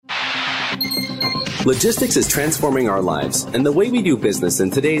Logistics is transforming our lives and the way we do business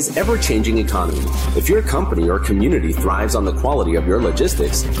in today's ever-changing economy. If your company or community thrives on the quality of your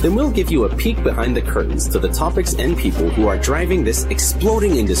logistics, then we'll give you a peek behind the curtains to the topics and people who are driving this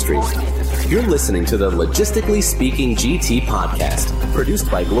exploding industry. You're listening to the Logistically Speaking GT podcast, produced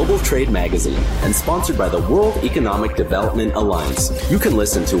by Global Trade Magazine and sponsored by the World Economic Development Alliance. You can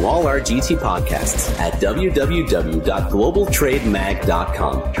listen to all our GT podcasts at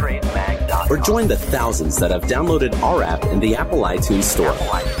www.globaltrademag.com or join the thousands that have downloaded our app in the Apple iTunes Store.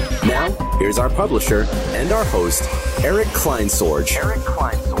 Now, here's our publisher and our host, Eric Kleinsorge.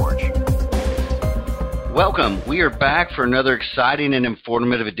 Welcome. We are back for another exciting and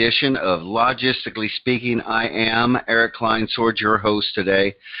informative edition of Logistically Speaking. I am Eric Kleinsorge, your host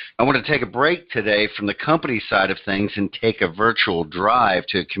today. I want to take a break today from the company side of things and take a virtual drive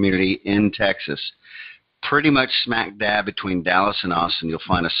to a community in Texas. Pretty much smack dab between Dallas and Austin, you'll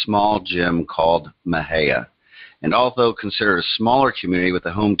find a small gym called Mexia. And although considered a smaller community with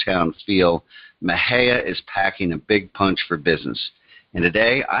a hometown feel, Mexia is packing a big punch for business. And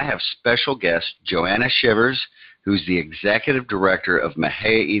today I have special guest JoAnna Shivers, who's the executive director of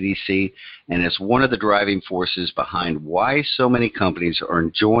Mexia EDC and is one of the driving forces behind why so many companies are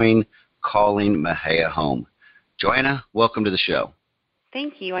enjoying calling Mexia home. JoAnna, welcome to the show.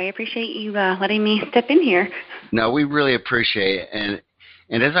 Thank you. I appreciate you letting me step in here. No, we really appreciate it.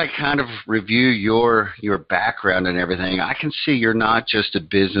 And as I kind of review your background and everything, I can see you're not just a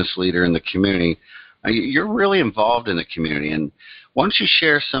business leader in the community. You're really involved in the community. And why don't you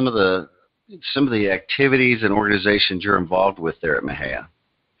share some of the activities and organizations you're involved with there at Mexia?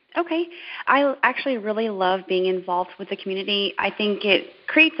 Okay. I actually really love being involved with the community. I think it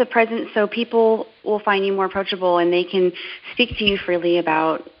creates a presence so people will find you more approachable and they can speak to you freely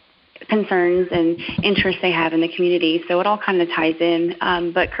about concerns and interests they have in the community. So it all kind of ties in.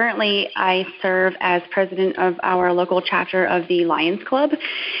 But currently I serve as president of our local chapter of the Lions Club,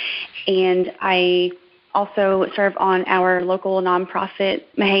 and I also serve on our local nonprofit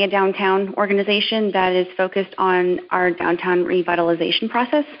Mexia Downtown organization that is focused on our downtown revitalization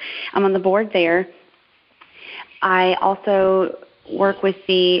process. I'm on the board there. I also work with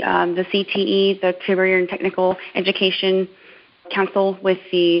the CTE, the Career and Technical Education Council, with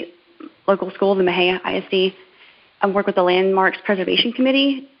the local school, the Mexia ISD. I work with the Landmarks Preservation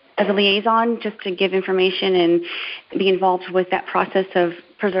Committee as a liaison, just to give information and be involved with that process of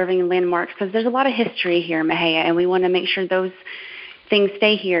preserving landmarks, because there's a lot of history here in Mexia, and we want to make sure those things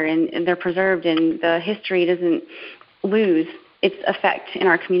stay here and they're preserved and the history doesn't lose its effect in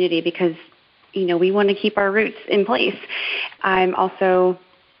our community, because, you know, we want to keep our roots in place. I'm also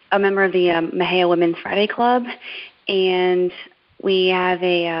a member of the Mexia Women's Friday Club, and we have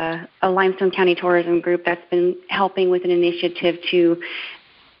a Limestone County tourism group that's been helping with an initiative to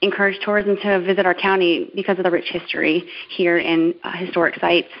encourage tourism to visit our county because of the rich history here and historic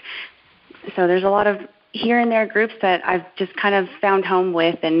sites. So there's a lot of here and there groups that I've just kind of found home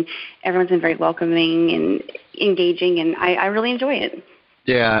with, and everyone's been very welcoming and engaging, and I really enjoy it.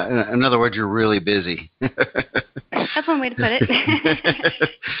 Yeah, in other words, you're really busy. That's one way to put it.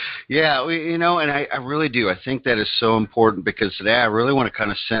 Yeah, and I really do. I think that is so important, because today I really want to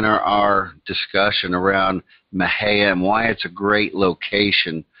kind of center our discussion around Mexia and why it's a great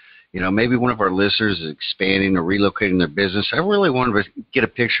location. Maybe one of our listeners is expanding or relocating their business. I really wanted to get a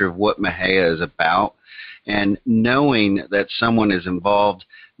picture of what Mexia is about, and knowing that someone is involved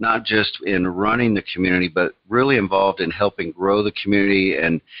not just in running the community, but really involved in helping grow the community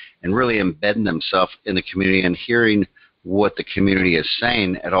and really embedding themselves in the community and hearing what the community is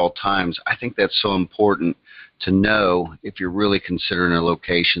saying at all times. I think that's so important to know if you're really considering a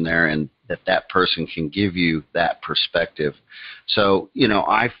location there, and that person can give you that perspective. So,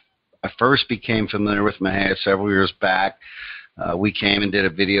 I first became familiar with Mexia several years back. We came and did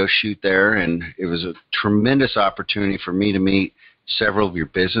a video shoot there, and it was a tremendous opportunity for me to meet several of your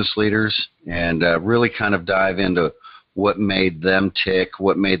business leaders and really kind of dive into what made them tick,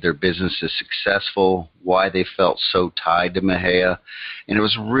 what made their businesses successful, why they felt so tied to Mexia. And it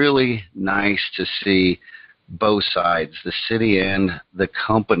was really nice to see both sides, the city and the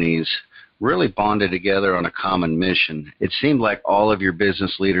companies, really bonded together on a common mission. It seemed like all of your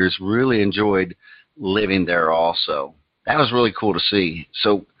business leaders really enjoyed living there also. That was really cool to see.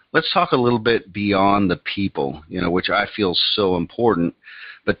 So let's talk a little bit beyond the people, which I feel is so important.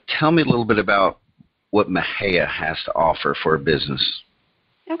 But tell me a little bit about what Mexia has to offer for a business.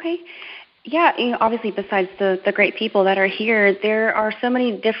 Okay. Yeah, obviously besides the great people that are here, there are so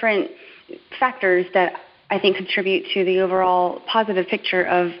many different factors that I think contribute to the overall positive picture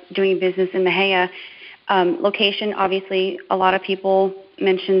of doing business in Mexia. Location, obviously, a lot of people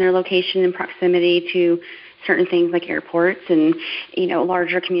mention their location and proximity to certain things like airports and,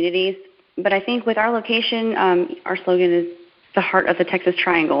 larger communities. But I think with our location, our slogan is the heart of the Texas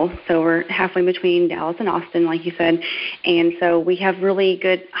Triangle. So we're halfway between Dallas and Austin, like you said. And so we have really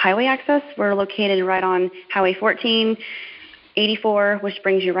good highway access. We're located right on Highway 14, 84, which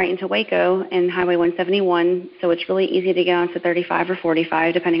brings you right into Waco, and Highway 171. So it's really easy to get onto 35 or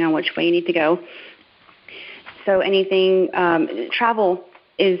 45, depending on which way you need to go. So anything, travel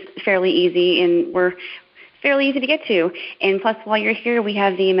is fairly easy, and we're fairly easy to get to. And plus, while you're here, we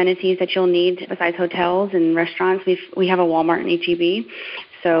have the amenities that you'll need besides hotels and restaurants. We have a Walmart and H-E-B.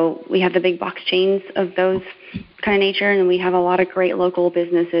 So we have the big box chains of those kind of nature, and we have a lot of great local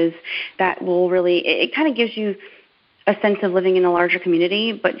businesses that will really, it kind of gives you a sense of living in a larger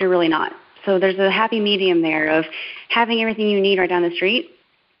community, but you're really not. So there's a happy medium there of having everything you need right down the street,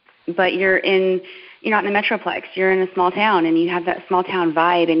 but you're not in a metroplex. You're in a small town, and you have that small town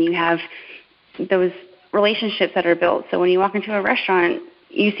vibe, and you have those relationships that are built. So when you walk into a restaurant,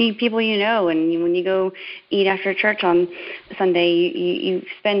 you see people and when you go eat after church on Sunday, you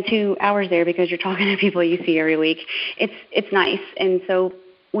spend 2 hours there because you're talking to people you see every week. It's nice. And so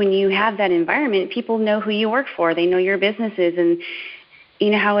when you have that environment, people know who you work for. They know your businesses, and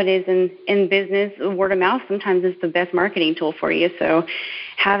you know how it is in business. Word of mouth sometimes is the best marketing tool for you. So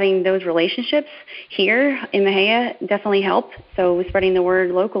having those relationships here in Mexia definitely help. So spreading the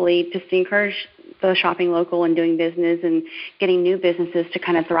word locally just to encourage the shopping local and doing business and getting new businesses to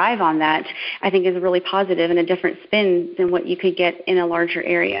kind of thrive on that, I think is really positive and a different spin than what you could get in a larger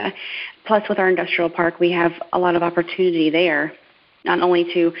area. Plus, with our industrial park, we have a lot of opportunity there, not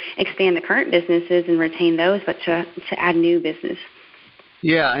only to expand the current businesses and retain those, but to add new business.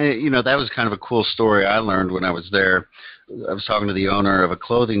 Yeah, that was kind of a cool story I learned when I was there. I was talking to the owner of a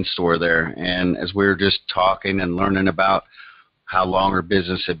clothing store there, and as we were just talking and learning about how long her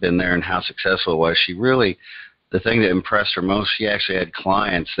business had been there and how successful it was, the thing that impressed her most, she actually had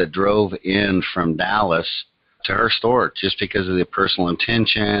clients that drove in from Dallas to her store just because of the personal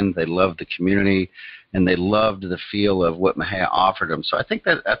intention. They loved the community, and they loved the feel of what Mexia offered them. So I think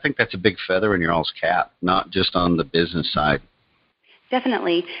that's a big feather in your all's cap, not just on the business side.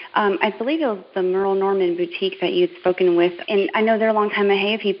 Definitely. I believe it was the Merle Norman boutique that you'd spoken with, and I know they're longtime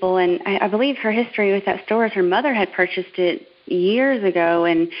Mexia people, and I believe her history with that store is her mother had purchased it years ago,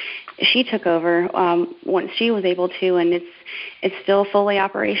 and she took over once she was able to, and it's still fully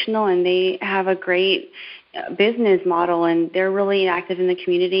operational, and they have a great business model, and they're really active in the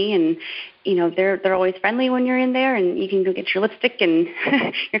community, and they're always friendly when you're in there, and you can go get your lipstick and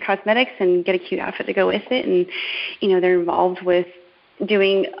your cosmetics and get a cute outfit to go with it, and they're involved with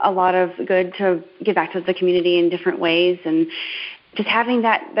doing a lot of good to give back to the community in different ways, and just having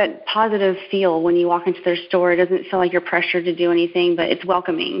that positive feel when you walk into their store. It doesn't feel like you're pressured to do anything, but it's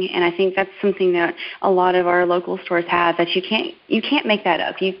welcoming. And I think that's something that a lot of our local stores have, that you can't make that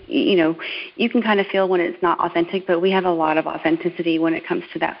up. You can kind of feel when it's not authentic, but we have a lot of authenticity when it comes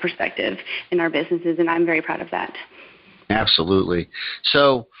to that perspective in our businesses, and I'm very proud of that. Absolutely.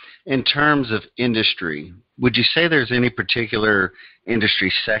 So in terms of industry, would you say there's any particular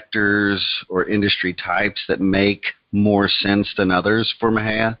industry sectors or industry types that make more sense than others for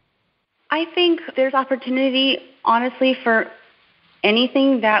Mexia? I think there's opportunity, honestly, for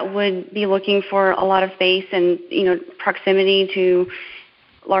anything that would be looking for a lot of space and, proximity to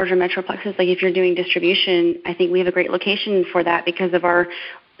larger metroplexes. Like if you're doing distribution, I think we have a great location for that because of our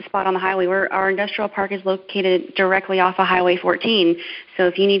spot on the highway. Our industrial park is located directly off of Highway 14. So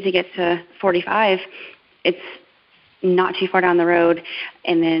if you need to get to 45, it's not too far down the road.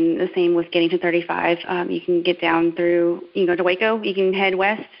 And then the same with getting to 35. You can get down through, you can go to Waco, you can head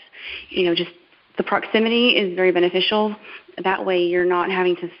west. Just the proximity is very beneficial. That way you're not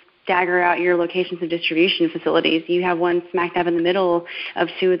having to stagger out your locations of distribution facilities. You have one smack dab in the middle of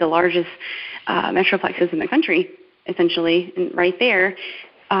two of the largest metroplexes in the country, essentially, and right there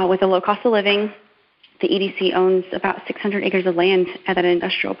with a low cost of living. The EDC owns about 600 acres of land at that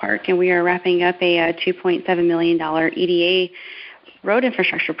industrial park, and we are wrapping up a $2.7 million EDA road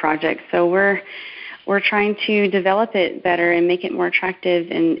infrastructure project. So we're trying to develop it better and make it more attractive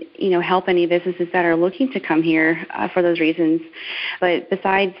and, help any businesses that are looking to come here for those reasons. But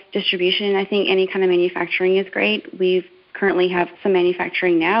besides distribution, I think any kind of manufacturing is great. We currently have some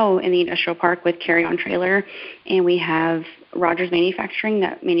manufacturing now in the industrial park with Carry-On Trailer, and we have Rogers Manufacturing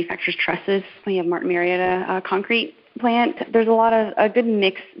that manufactures trusses. We have Martin Marietta concrete plant. There's a good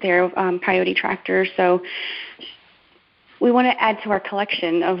mix there of Coyote Tractor. So we want to add to our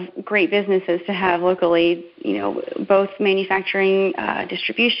collection of great businesses to have locally, both manufacturing,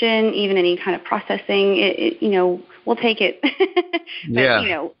 distribution, even any kind of processing. We'll take it.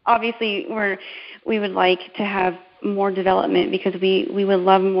 But, obviously we would like to have more development because we would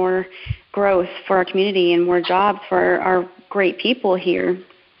love more growth for our community and more jobs for our great people here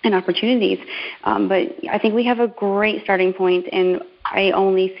and opportunities. But I think we have a great starting point, and I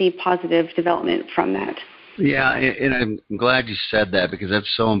only see positive development from that. Yeah, and I'm glad you said that because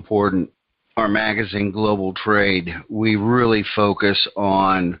that's so important. Our magazine, Global Trade, we really focus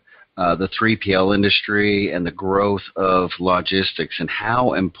on the 3PL industry and the growth of logistics and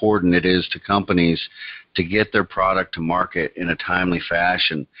how important it is to companies to get their product to market in a timely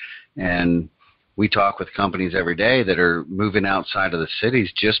fashion. And we talk with companies every day that are moving outside of the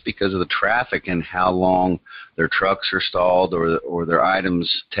cities just because of the traffic and how long their trucks are stalled or their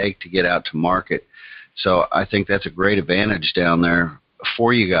items take to get out to market. So I think that's a great advantage down there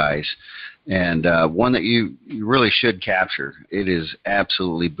for you guys, and one that you really should capture. It is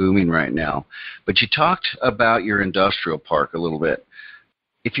absolutely booming right now. But you talked about your industrial park a little bit.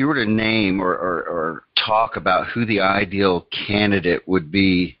 If you were to name or talk about who the ideal candidate would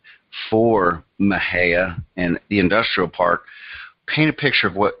be for Mexia and the industrial park, paint a picture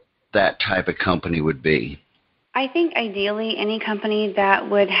of what that type of company would be. I think ideally any company that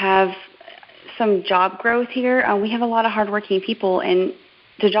would have some job growth here. We have a lot of hardworking people, and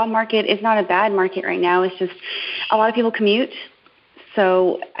the job market is not a bad market right now. It's just a lot of people commute,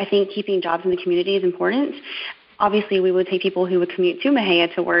 so I think keeping jobs in the community is important. Obviously, we would take people who would commute to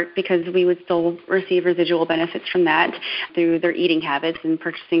Mexia to work because we would still receive residual benefits from that through their eating habits and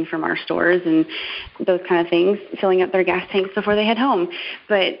purchasing from our stores and those kind of things, filling up their gas tanks before they head home.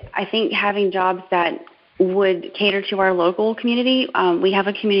 But I think having jobs that would cater to our local community. We have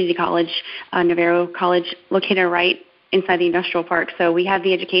a community college, Navarro College, located right inside the industrial park. So we have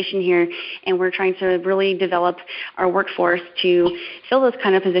the education here, and we're trying to really develop our workforce to fill those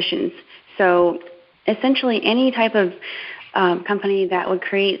kind of positions. So essentially any type of company that would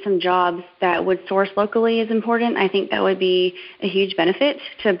create some jobs that would source locally is important. I think that would be a huge benefit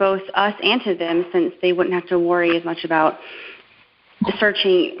to both us and to them, since they wouldn't have to worry as much about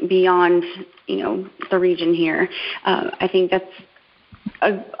searching beyond, the region here. I think that's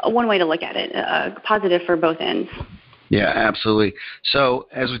a one way to look at it, positive for both ends. Yeah, absolutely. So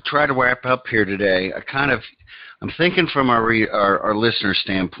as we try to wrap up here today, I'm thinking from our listener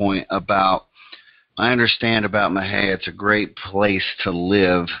standpoint about, I understand about Mexia, it's a great place to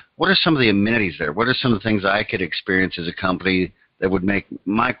live. What are some of the amenities there? What are some of the things I could experience as a company that would make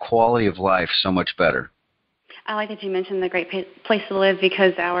my quality of life so much better? I like that you mentioned the great place to live,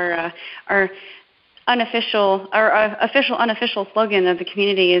 because our official unofficial slogan of the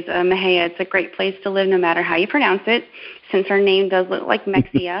community is Mexia. It's a great place to live no matter how you pronounce it, since our name does look like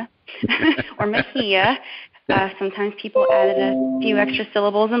Mexia or Mexia. Sometimes people added a few extra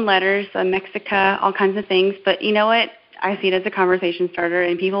syllables and letters, Mexica, all kinds of things. But you know what? I see it as a conversation starter,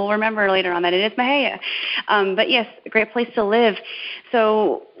 and people will remember later on that it is Mexia. But yes, a great place to live.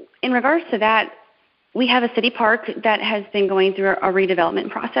 So in regards to that, we have a city park that has been going through a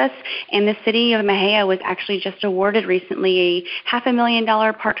redevelopment process, and the city of Mexia was actually just awarded recently a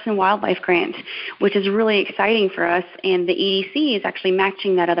 $500,000 Parks and Wildlife grant, which is really exciting for us, and the EDC is actually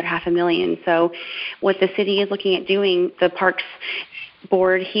matching that other $500,000. So what the city is looking at doing, the Parks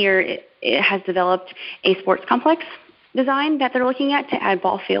Board here, it has developed a sports complex design that they're looking at to add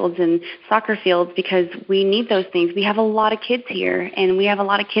ball fields and soccer fields, because we need those things. We have a lot of kids here, and we have a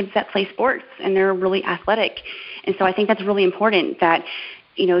lot of kids that play sports, and they're really athletic. And so I think that's really important that,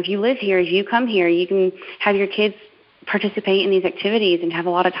 if you live here, if you come here, you can have your kids participate in these activities and have a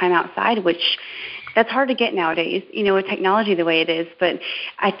lot of time outside, which that's hard to get nowadays, with technology the way it is. But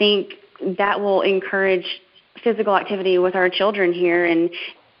I think that will encourage physical activity with our children here and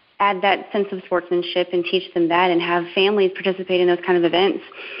add that sense of sportsmanship and teach them that, and have families participate in those kind of events.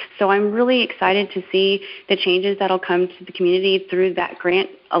 So I'm really excited to see the changes that'll come to the community through that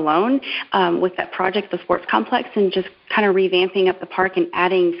grant alone, with that project, the sports complex, and just kind of revamping up the park and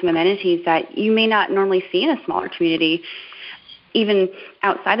adding some amenities that you may not normally see in a smaller community. Even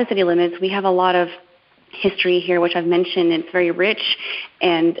outside the city limits, we have a lot of history here, which I've mentioned. It's very rich,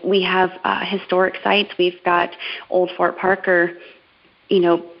 and we have historic sites. We've got Old Fort Parker,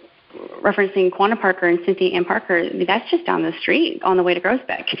 referencing Quanah Parker and Cynthia Ann Parker. That's just down the street on the way to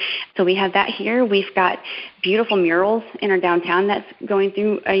Groesbeck. So we have that here. We've got beautiful murals in our downtown that's going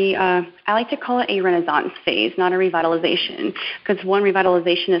through I like to call it a renaissance phase, not a revitalization, because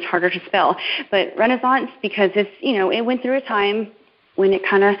revitalization is harder to spell. But renaissance, because it's, it went through a time when it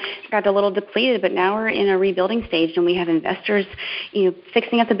kind of got a little depleted, but now we're in a rebuilding stage, and we have investors,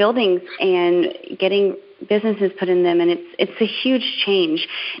 fixing up the buildings and getting businesses put in them, and it's a huge change.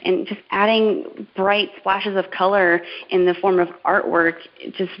 And just adding bright splashes of color in the form of artwork,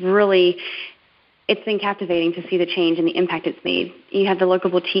 just really, it's been captivating to see the change and the impact it's made. You have the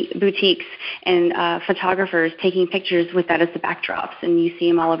local boutiques and photographers taking pictures with that as the backdrops, and you see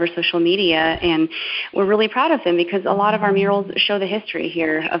them all over social media, and we're really proud of them because a lot of our murals show the history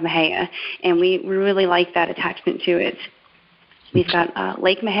here of Mexia, and we really like that attachment to it. We've got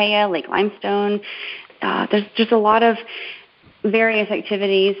Lake Mexia, Lake Limestone. There's just a lot of various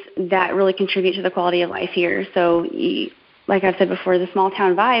activities that really contribute to the quality of life here. So, like I've said before, the small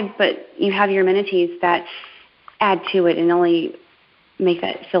town vibe, but you have your amenities that add to it and only make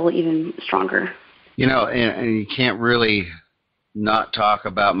that feel even stronger. And you can't really not talk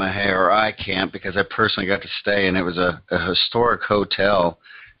about Mexia, or I can't, because I personally got to stay, and it was a historic hotel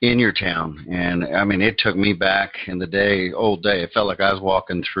in your town. And, I mean, it took me back in the old day. It felt like I was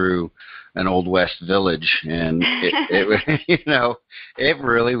walking through an Old West village, and it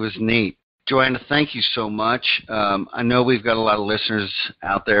really was neat. JoAnna, thank you so much. I know we've got a lot of listeners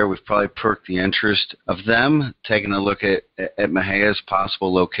out there. We've probably perked the interest of them taking a look at Mexia's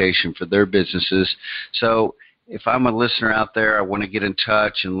possible location for their businesses. So if I'm a listener out there, I want to get in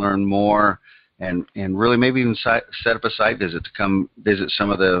touch and learn more, and really maybe even set up a site visit to come visit some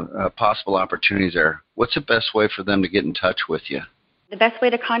of the possible opportunities there. What's the best way for them to get in touch with you? The best way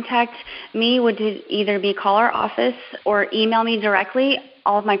to contact me would either be call our office or email me directly.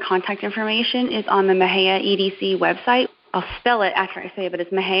 All of my contact information is on the Mexia EDC website. I'll spell it after I say it, but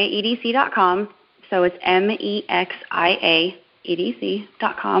it's mexiaedc.com. So it's MEXIA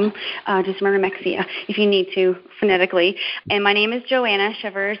EDC.com. Just remember Mexia if you need to phonetically. And my name is JoAnna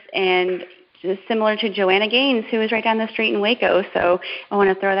Shivers, and just similar to Joanna Gaines, who is right down the street in Waco. So I want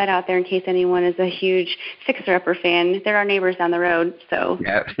to throw that out there in case anyone is a huge Fixer Upper fan. They're our neighbors down the road. So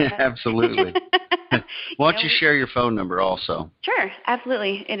yeah, absolutely. Why don't you share your phone number also? Sure,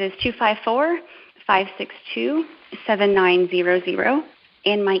 absolutely. It is 254-562-7900.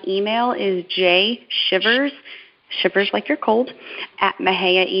 And my email is jshivers, shivers like you're cold, at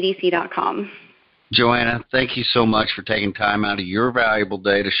mexiaedc.com. JoAnna, thank you so much for taking time out of your valuable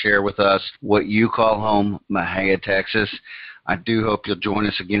day to share with us what you call home, Mexia, Texas. I do hope you'll join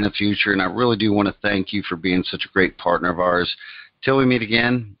us again in the future, and I really do want to thank you for being such a great partner of ours. Till we meet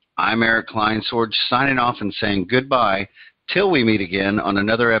again, I'm Eric Kleinsword, signing off and saying goodbye till we meet again on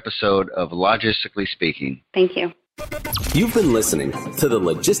another episode of Logistically Speaking. Thank you. You've been listening to the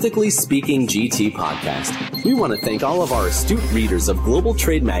Logistically Speaking GT podcast. We want to thank all of our astute readers of Global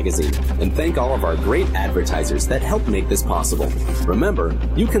Trade Magazine and thank all of our great advertisers that help make this possible. Remember,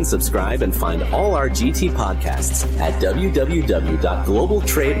 you can subscribe and find all our GT podcasts at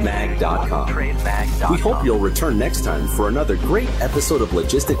www.globaltrademag.com. We hope you'll return next time for another great episode of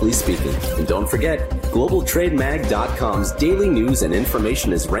Logistically Speaking. And don't forget, globaltrademag.com's daily news and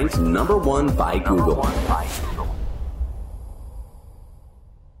information is ranked #1 by Google.